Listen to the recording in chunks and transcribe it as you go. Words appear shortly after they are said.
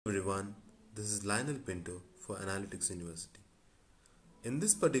everyone, this is Lionel Pinto for Analytics University. In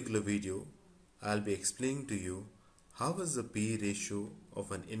this particular video, I'll be explaining to you how is the P/E ratio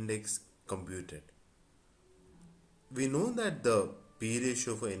of an index computed. We know that the P/E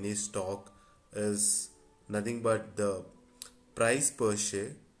ratio for any stock is nothing but the price per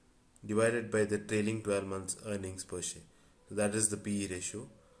share divided by the trailing 12 months earnings per share. So that is the P/E ratio.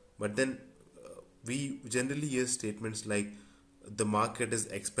 But then we generally use statements like the market is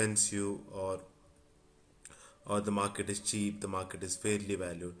expensive or the market is cheap, the market is fairly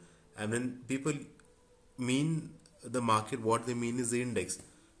valued. And when people mean the market, what they mean is the index.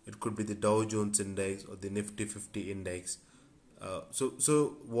 It could be the Dow Jones index or the Nifty 50 index.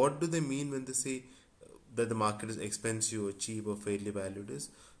 So what do they mean when they say that the market is expensive or cheap or fairly valued? Is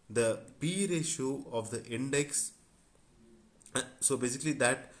the P ratio of the index. So basically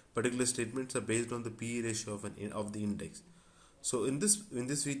that particular statements are based on the P ratio of the index. So in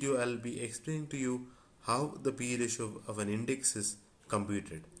this video I'll be explaining to you how the P ratio of an index is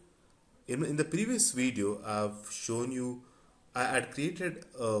computed. In the previous video I've shown you I had created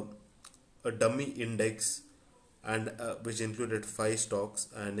a dummy index and which included 5 stocks,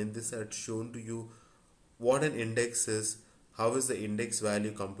 and in this I had shown to you what an index is, how is the index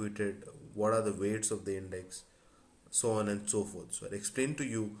value computed, what are the weights of the index, so on and so forth. So I explained to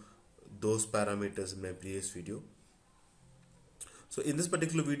you those parameters in my previous video. So in this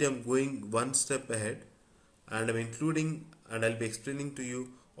particular video I'm going one step ahead and I'll be explaining to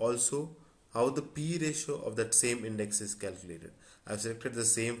you also how the P ratio of that same index is calculated. I've selected the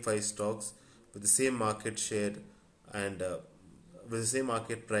same 5 stocks with the same market share and with the same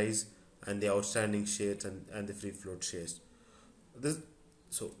market price and the outstanding shares and the free float shares.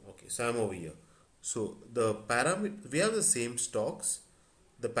 So I'm over here. So the parameter, we have the same stocks.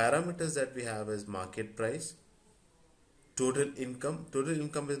 The parameters that we have is market price, total income. Total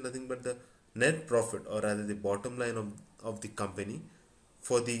income is nothing but the net profit, or rather the bottom line of the company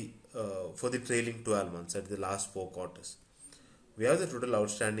for the trailing 12 months at the last 4 quarters. We have the total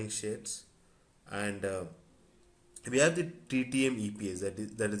outstanding shares, and we have the TTM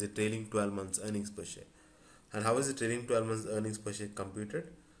EPS, that is the trailing 12 months earnings per share. And how is the trailing 12 months earnings per share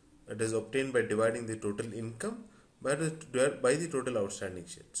computed? It is obtained by dividing the total income by the total outstanding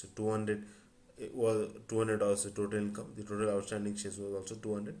shares. So 200 was also total income. The total outstanding shares was also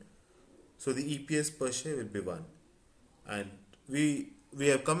 200. So the EPS per share will be 1. And we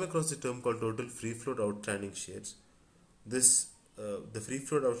have come across the term called total free float outstanding shares. The free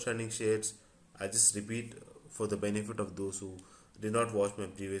float outstanding shares, I just repeat for the benefit of those who did not watch my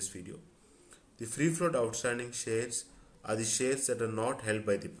previous video. The free float outstanding shares are the shares that are not held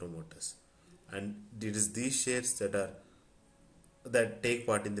by the promoters, and it is these shares that take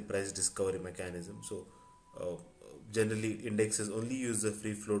part in the price discovery mechanism. So generally indexes only use the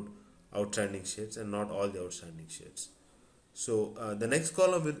free float outstanding shares and not all the outstanding shares. So the next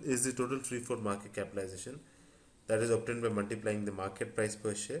column is the total free float market capitalization, that is obtained by multiplying the market price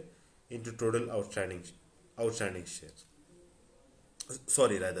per share into total outstanding shares.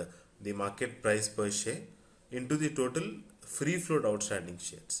 The market price per share into the total free float outstanding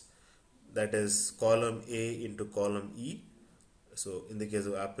shares. That is column A into column E. So in the case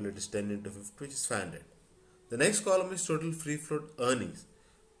of Apple it is 10 into 50, which is 500. The next column is total free float earnings.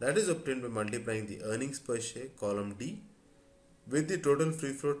 That is obtained by multiplying the earnings per share, column D, with the total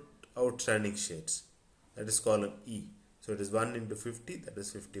free float outstanding shares. That is column E. So it is 1 into 50, that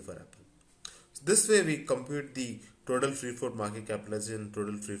is 50 for Apple. So this way we compute the total free float market capitalization and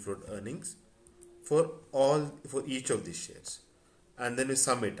total free float earnings for each of these shares, and then we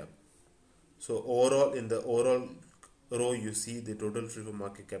sum it up. So overall, in the overall row you see the total free float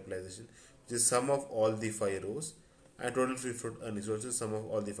market capitalization, which is sum of all the 5 rows, and total free float earnings, also sum of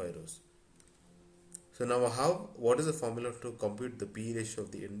all the 5 rows. So now what is the formula to compute the P ratio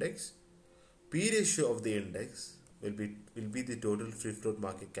of the index? P ratio of the index will be the total free float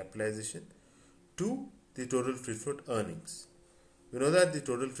market capitalization to the total free float earnings. We know that the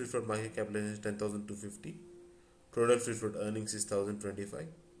total free float market capitalization is 10,250. Total free float earnings is 1,025.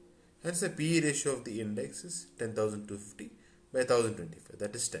 Hence the P ratio of the index is 10,250 by 1,025.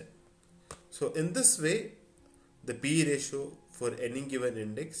 That is 10. So in this way, the P ratio for any given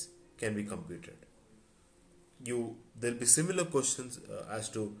index can be computed. There will be similar questions as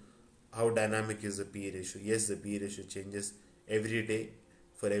to how dynamic is the P ratio. Yes, the P ratio changes every day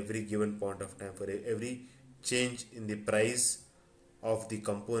for every given point of time. For every change in the price of the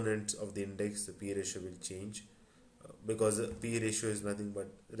components of the index, the P ratio will change because the P ratio is nothing but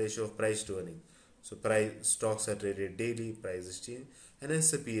ratio of price to earning. So stocks are traded daily, prices change, and hence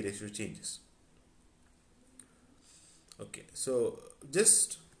the P ratio changes. Okay, so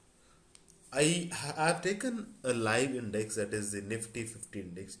just have taken a live index, that is the Nifty 50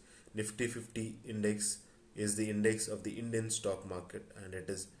 index. Nifty 50 index is the index of the Indian stock market, and it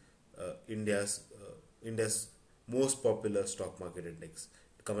is India's most popular stock market index.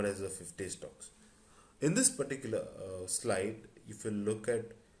 It comprises of 50 stocks. In this particular slide, if you look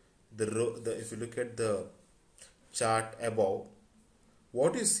at if you look at the chart above,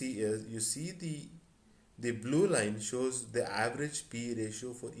 what you see is you see the blue line shows the average P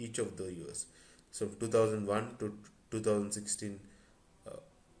ratio for each of the years. So 2001 to 2016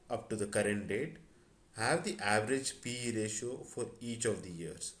 up to the current date, have the average P ratio for each of the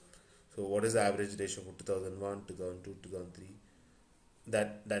years. So what is the average ratio for 2001, 2002, 2003?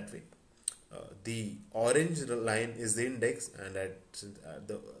 That way. The orange line is the index, and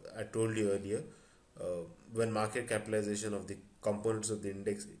I told you earlier, when market capitalization of the components of the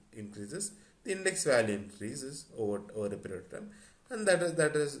index increases, the index value increases over a period of time, and that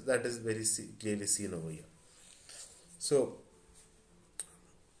is very clearly seen over here. So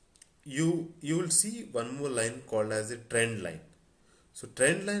you will see one more line called as a trend line. So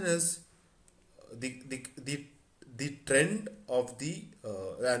trend line is the trend of the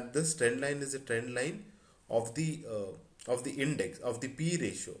and this trend line is a trend line of the index of the P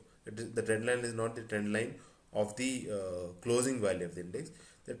ratio. The trend line is not the trend line of the closing value of the index.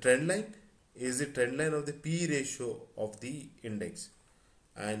 The trend line is the trend line of the P ratio of the index.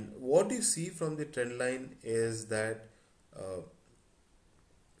 And what you see from the trend line is that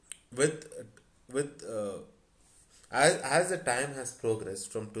with as the time has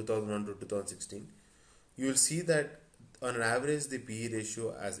progressed from 2001 to 2016, you will see that on an average the P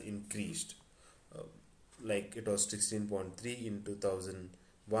ratio has increased. Like it was 16.3 in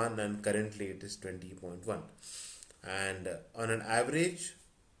 2001, and currently it is 20.1. And on an average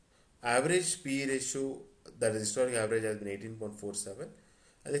P ratio, that is historic average, has been 18.47,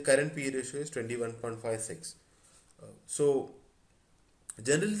 and the current P ratio is 21.56. So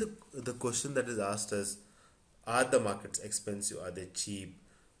generally the question that is asked is, are the markets expensive, are they cheap?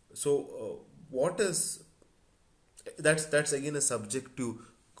 So what is that's again a subject to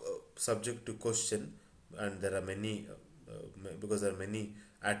question, and there are many because there are many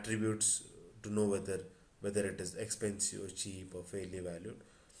attributes to know whether it is expensive or cheap or fairly valued.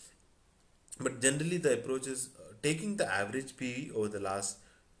 But generally the approach is taking the average PE over the last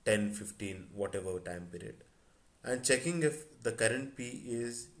 10, 15, whatever time period, and checking if the current P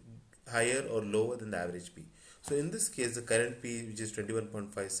is higher or lower than the average P. So in this case, the current P, which is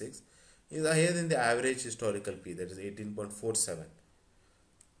 21.56, is higher than the average historical P, that is 18.47.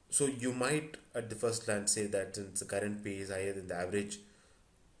 So you might at the first glance say that since the current P is higher than the average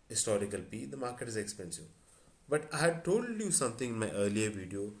historical P, the market is expensive. But I had told you something in my earlier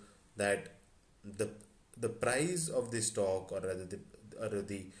video that the price of the stock, or rather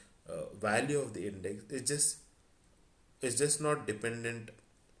the value of the index is just not dependent,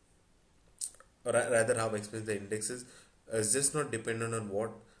 or rather how expensive the index is just not dependent on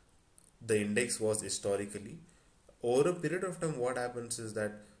what the index was historically. Over a period of time, what happens is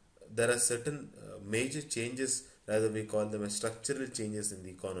that there are certain major changes, rather we call them as structural changes in the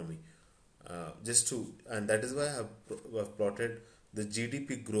economy. And that is why I have plotted the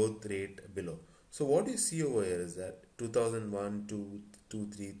GDP growth rate below. So what you see over here is that 2001, 2, 2,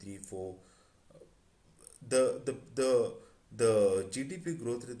 3, 3, 4, the GDP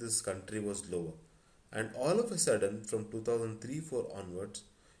growth rate of this country was lower, and all of a sudden from 2003-4 onwards,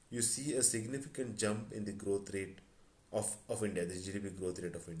 you see a significant jump in the growth rate of India, the GDP growth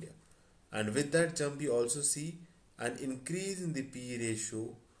rate of India. And with that jump, you also see an increase in the P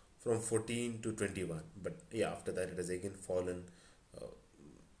ratio from 14 to 21. But yeah, after that it has again fallen.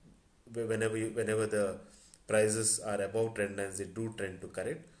 Whenever the prices are above trend lines, they do trend to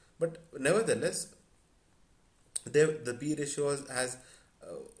correct. But nevertheless, the P ratio has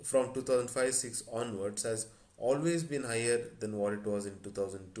from 2005-6 onwards has always been higher than what it was in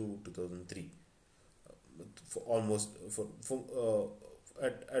 2002, 2003, for almost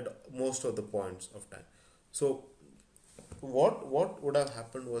at most of the points of time. So what would have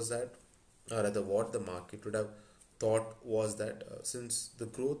happened was that, or rather what the market would have thought was that since the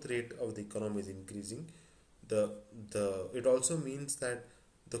growth rate of the economy is increasing, it also means that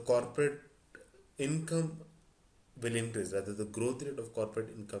the corporate income will increase, rather the growth rate of corporate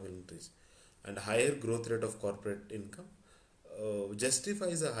income will increase, and higher growth rate of corporate income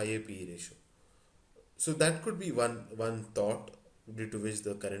justifies a higher P ratio. So that could be one thought due to which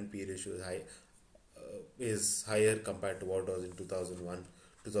the current P ratio is higher compared to what it was in 2001,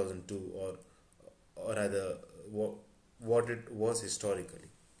 2002, or rather what it was historically.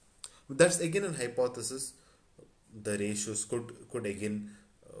 That's again an hypothesis. The ratios could again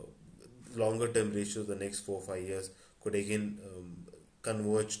longer term ratios, the next 4 or 5 years, could again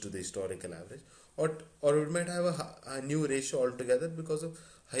converge to the historical average, or we might have a new ratio altogether because of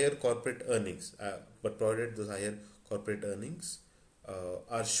higher corporate earnings. But provided those higher corporate earnings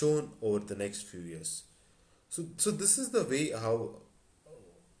are shown over the next few years. So this is the way how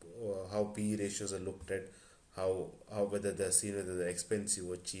PE ratios are looked at, how whether they're seen whether they're expensive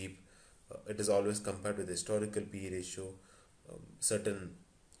or cheap. It is always compared with the historical PE ratio. Certain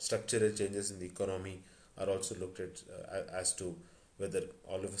structural changes in the economy are also looked at as to whether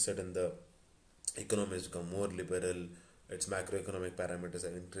all of a sudden the economy has become more liberal, its macroeconomic parameters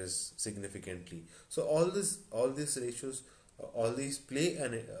have increased significantly. So all these ratios, all these play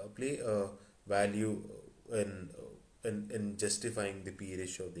a value in justifying the P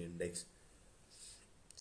ratio of the index.